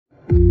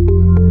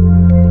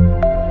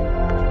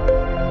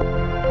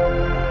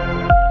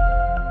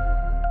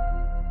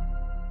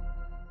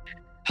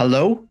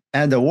Hello,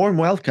 and a warm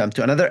welcome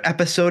to another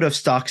episode of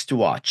Stocks to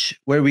Watch,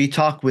 where we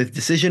talk with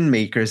decision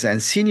makers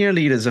and senior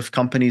leaders of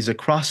companies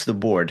across the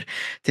board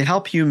to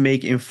help you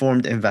make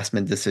informed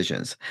investment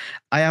decisions.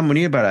 I am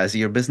Munir Barazi,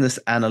 your business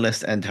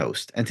analyst and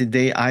host, and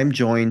today I'm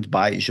joined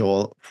by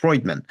Joel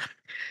Freudman,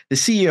 the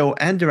CEO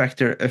and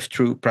director of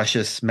TRU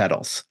Precious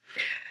Metals,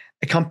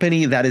 a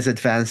company that is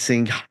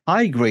advancing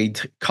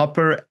high-grade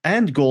copper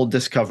and gold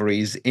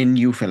discoveries in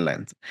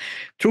Newfoundland.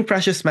 TRU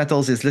Precious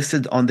Metals is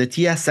listed on the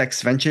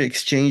TSX Venture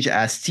Exchange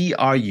as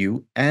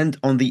TRU and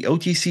on the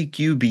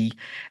OTCQB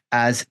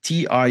as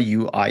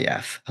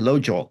TRUIF. Hello,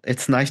 Joel.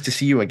 It's nice to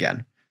see you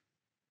again.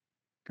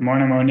 Good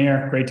morning,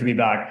 Munir. Great to be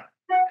back.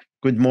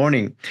 Good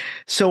morning.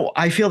 So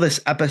I feel this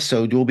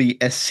episode will be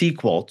a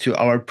sequel to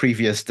our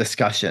previous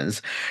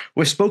discussions.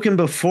 We've spoken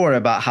before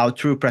about how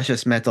TRU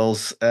Precious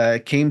Metals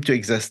came to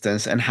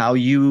existence and how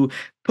you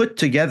put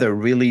together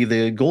really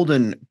the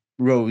Golden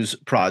Rose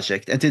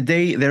project. And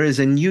today there is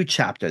a new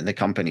chapter in the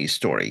company's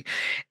story.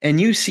 A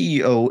new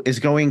CEO is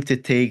going to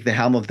take the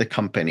helm of the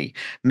company,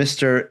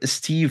 Mr.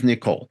 Steve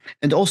Nicol.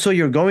 And also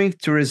you're going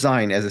to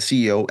resign as a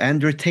CEO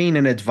and retain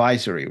an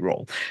advisory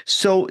role.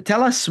 So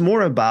tell us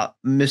more about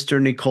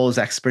Mr. Nicol's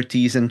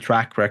expertise and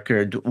track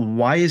record.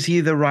 Why is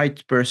he the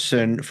right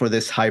person for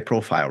this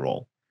high-profile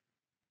role?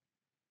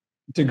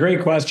 It's a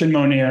great question,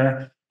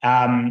 Munir.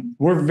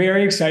 We're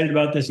very excited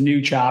about this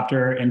new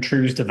chapter in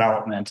TRU's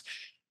development.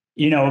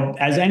 You know,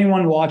 as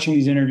anyone watching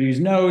these interviews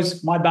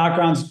knows, my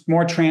background's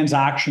more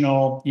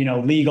transactional,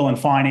 legal and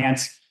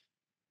finance.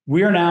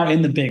 We are now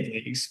in the big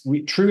leagues.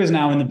 TRU is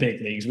now in the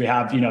big leagues. We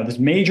have, this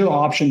major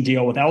option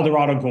deal with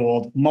Eldorado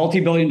Gold,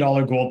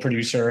 multi-billion-dollar gold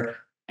producer,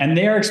 and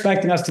they're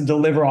expecting us to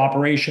deliver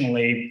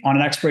operationally on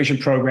an exploration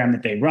program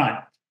that they run.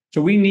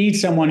 So we need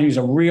someone who's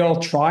a real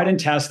tried and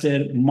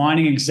tested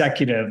mining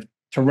executive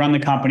to run the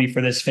company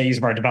for this phase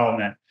of our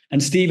development.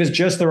 And Steve is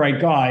just the right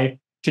guy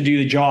to do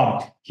the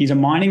job. He's a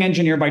mining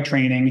engineer by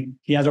training.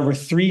 He has over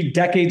 3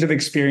 decades of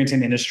experience in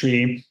the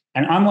industry.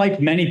 And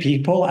unlike many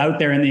people out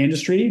there in the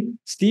industry,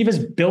 Steve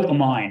has built a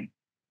mine.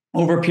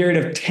 Over a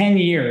period of 10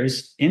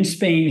 years in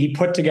Spain, he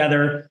put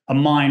together a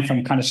mine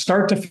from kind of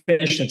start to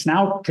finish that's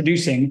now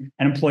producing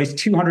and employs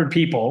 200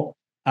 people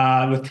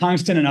with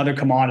tungsten and other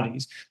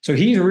commodities. So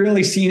he's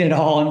really seen it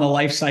all in the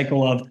life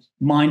cycle of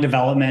mine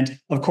development.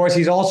 Of course,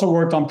 he's also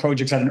worked on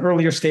projects at an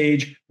earlier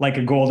stage, like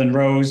a Golden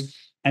Rose.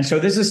 And so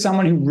this is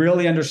someone who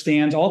really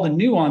understands all the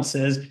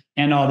nuances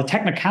and the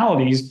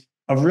technicalities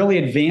of really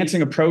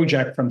advancing a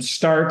project from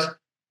start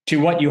to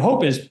what you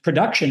hope is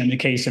production in the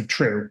case of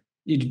TRU.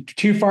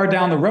 Too far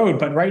down the road,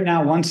 but right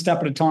now, one step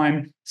at a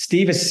time.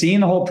 Steve has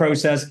seen the whole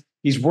process.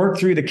 He's worked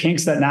through the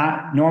kinks that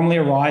not normally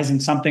arise in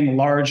something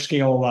large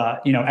scale,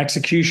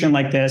 execution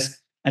like this.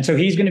 And so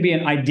he's going to be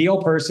an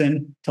ideal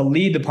person to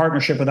lead the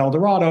partnership with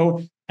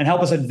Eldorado and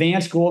help us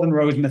advance Golden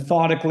Rose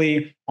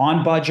methodically,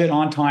 on budget,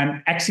 on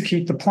time,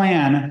 execute the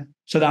plan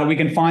so that we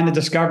can find the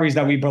discoveries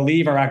that we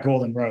believe are at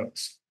Golden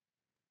Rose.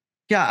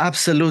 Yeah,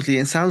 absolutely.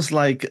 It sounds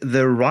like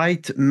the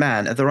right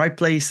man at the right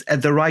place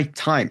at the right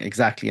time.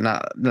 Exactly.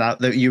 Now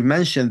that you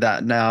mentioned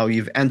that now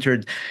you've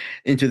entered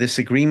into this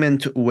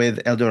agreement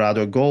with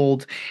Eldorado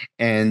Gold,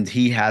 and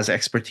he has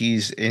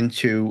expertise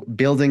into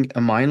building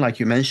a mine, like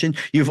you mentioned.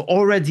 You've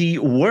already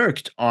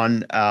worked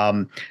on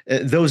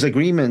those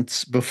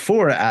agreements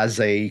before as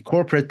a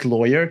corporate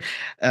lawyer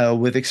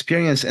with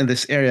experience in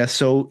this area.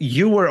 So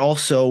you were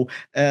also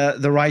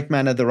the right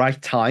man at the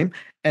right time.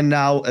 And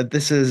now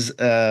this is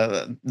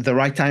the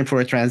right time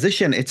for a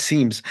transition, it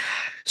seems.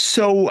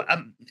 So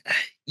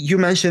you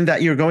mentioned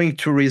that you're going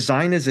to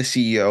resign as a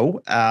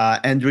CEO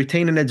and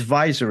retain an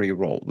advisory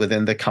role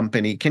within the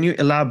company. Can you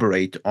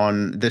elaborate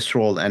on this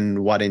role and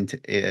what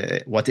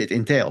it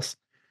entails?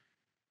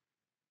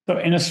 So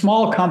in a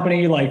small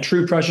company like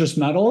TRU Precious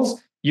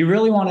Metals, you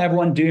really want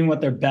everyone doing what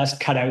they're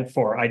best cut out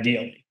for,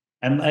 ideally.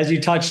 And as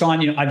you touched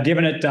on, I've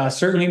given it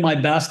certainly my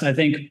best. I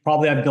think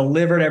probably I've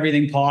delivered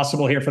everything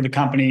possible here for the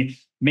company.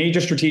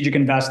 Major strategic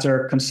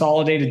investor,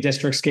 consolidated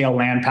district scale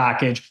land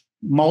package,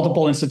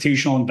 multiple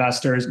institutional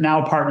investors,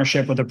 now a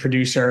partnership with a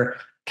producer,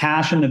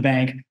 cash in the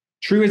bank.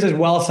 TRU is as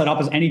well set up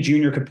as any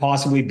junior could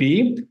possibly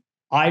be.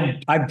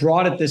 I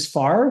brought it this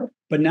far,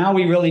 but now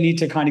we really need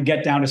to kind of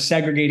get down to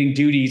segregating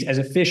duties as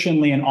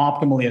efficiently and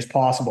optimally as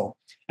possible.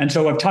 And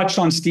so I've touched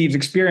on Steve's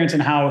experience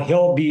and how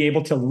he'll be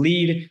able to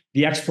lead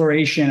the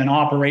exploration and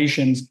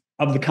operations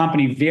of the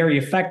company very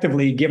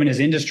effectively, given his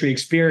industry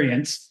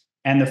experience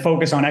and the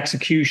focus on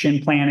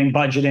execution, planning,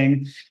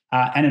 budgeting.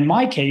 And in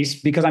my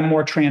case, because I'm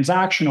more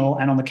transactional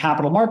and on the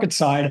capital market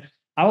side,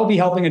 I will be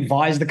helping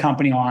advise the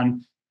company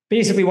on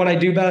basically what I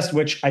do best,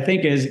 which I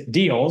think is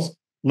deals,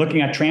 looking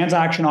at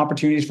transaction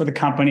opportunities for the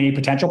company,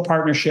 potential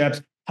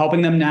partnerships,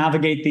 helping them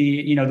navigate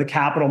the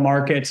capital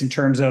markets in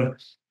terms of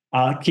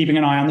keeping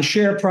an eye on the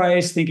share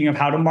price, thinking of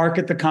how to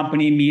market the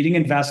company, meeting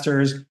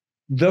investors.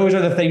 Those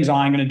are the things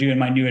I'm going to do in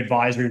my new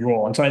advisory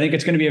role. And so I think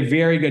it's going to be a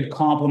very good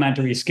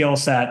complementary skill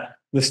set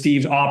with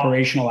Steve's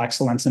operational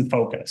excellence and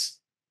focus.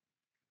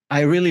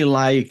 I really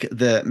like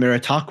the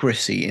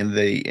meritocracy in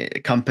the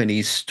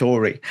company's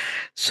story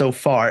so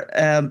far.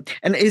 And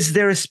is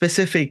there a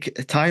specific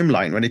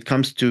timeline when it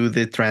comes to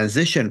the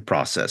transition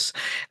process?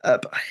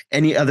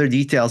 Any other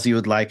details you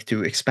would like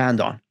to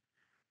expand on?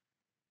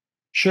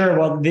 Sure.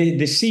 Well, the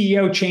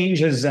CEO change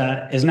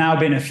has now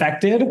been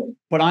effected,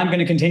 but I'm going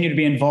to continue to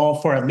be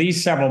involved for at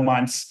least several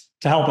months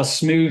to help a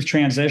smooth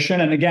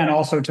transition. And again,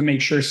 also to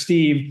make sure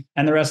Steve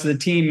and the rest of the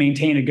team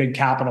maintain a good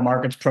capital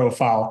markets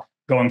profile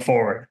going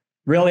forward.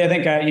 Really, I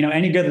think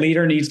any good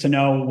leader needs to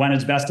know when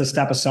it's best to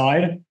step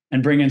aside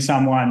and bring in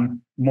someone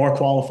more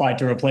qualified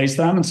to replace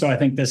them. And so I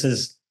think this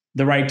is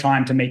the right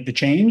time to make the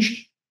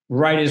change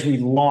right as we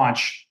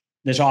launch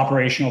this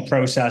operational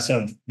process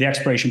of the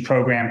exploration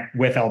program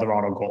with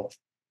Eldorado Gold.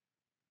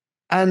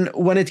 And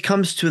when it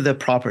comes to the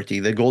property,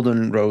 the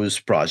Golden Rose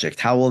project,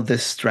 how will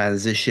this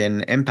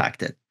transition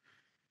impact it?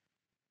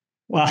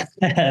 Well,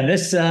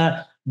 this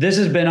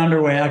has been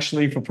underway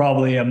actually for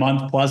probably a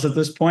month plus at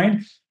this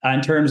point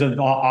in terms of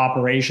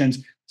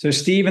operations. So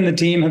Steve and the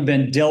team have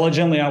been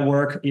diligently at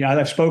work. As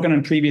I've spoken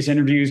in previous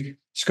interviews,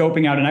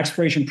 scoping out an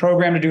exploration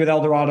program to do with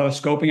Eldorado,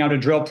 scoping out a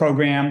drill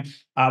program.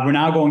 We're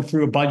now going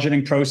through a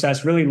budgeting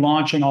process, really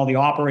launching all the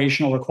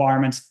operational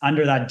requirements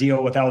under that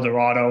deal with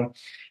Eldorado.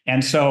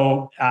 And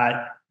so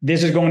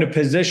this is going to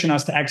position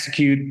us to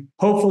execute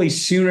hopefully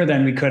sooner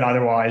than we could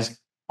otherwise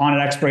on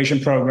an exploration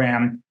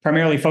program,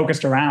 primarily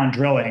focused around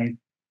drilling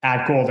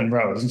at Golden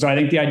Rose. And so I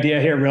think the idea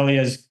here really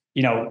is,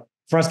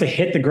 for us to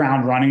hit the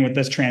ground running with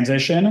this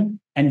transition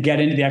and get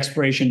into the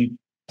exploration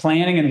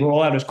planning and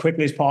rollout as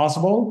quickly as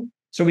possible,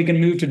 so we can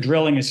move to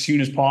drilling as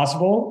soon as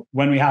possible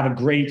when we have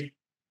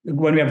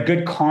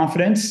good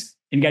confidence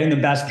in getting the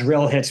best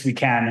drill hits we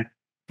can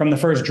from the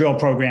first drill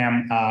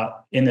program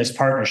in this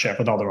partnership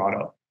with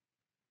Eldorado.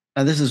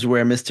 And this is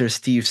where Mr.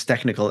 Steve's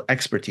technical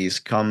expertise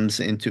comes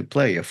into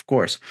play, of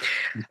course.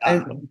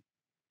 Exactly. And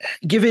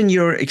given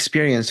your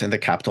experience in the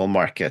capital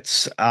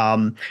markets,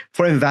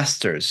 for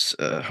investors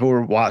who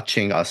are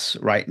watching us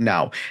right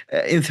now,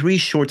 in three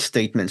short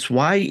statements,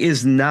 why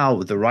is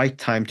now the right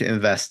time to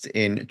invest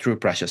in TRU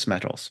Precious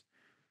Metals?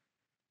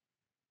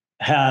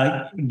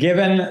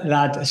 Given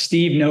that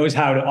Steve knows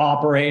how to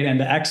operate and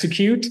to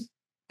execute,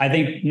 I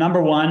think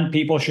number one,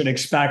 people should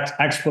expect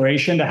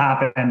exploration to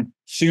happen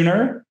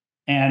sooner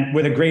and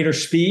with a greater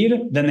speed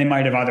than they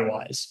might have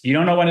otherwise. You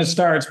don't know when it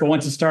starts, but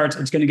once it starts,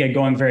 it's going to get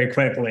going very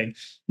quickly.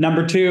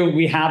 Number two,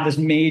 we have this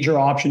major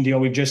option deal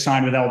we've just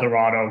signed with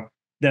Eldorado.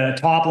 The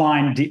top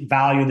line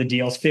value of the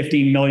deal is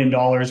 $15 million.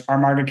 Our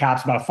market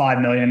cap's about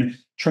 $5 million.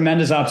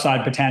 Tremendous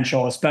upside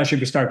potential, especially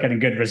if we start getting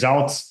good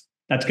results.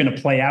 That's going to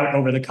play out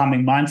over the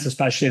coming months,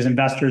 especially as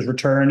investors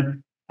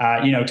return,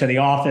 to the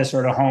office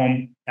or to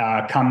home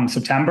come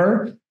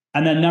September.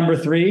 And then number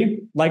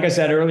three, like I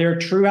said earlier,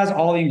 TRU has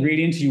all the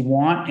ingredients you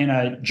want in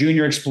a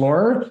junior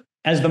explorer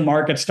as the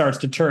market starts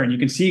to turn. You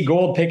can see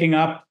gold picking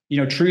up.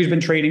 TRU's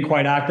been trading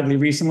quite actively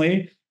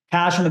recently.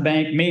 Cash in the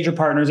bank, major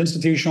partners,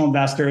 institutional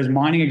investors,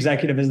 mining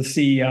executive as the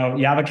CEO.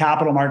 You have a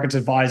capital markets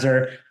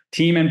advisor,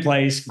 team in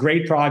place,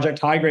 great project,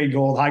 high-grade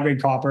gold,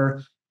 high-grade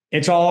copper.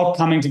 It's all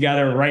coming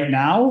together right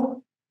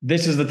now.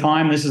 This is the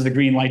time. This is the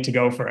green light to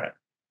go for it.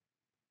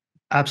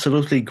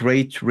 Absolutely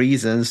great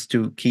reasons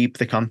to keep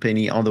the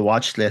company on the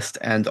watch list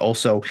and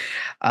also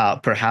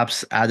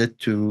perhaps add it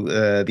to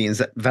the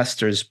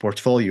investors'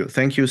 portfolio.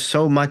 Thank you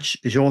so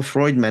much, Joel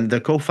Freudman, the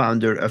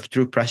co-founder of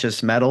TRU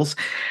Precious Metals.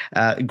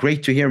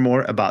 Great to hear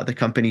more about the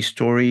company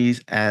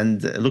stories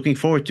and looking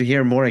forward to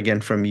hear more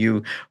again from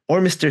you or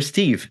Mr.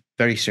 Steve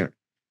very soon.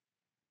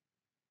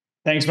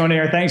 Thanks,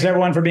 Monir. Thanks,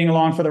 everyone, for being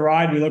along for the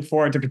ride. We look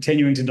forward to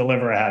continuing to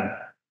deliver ahead.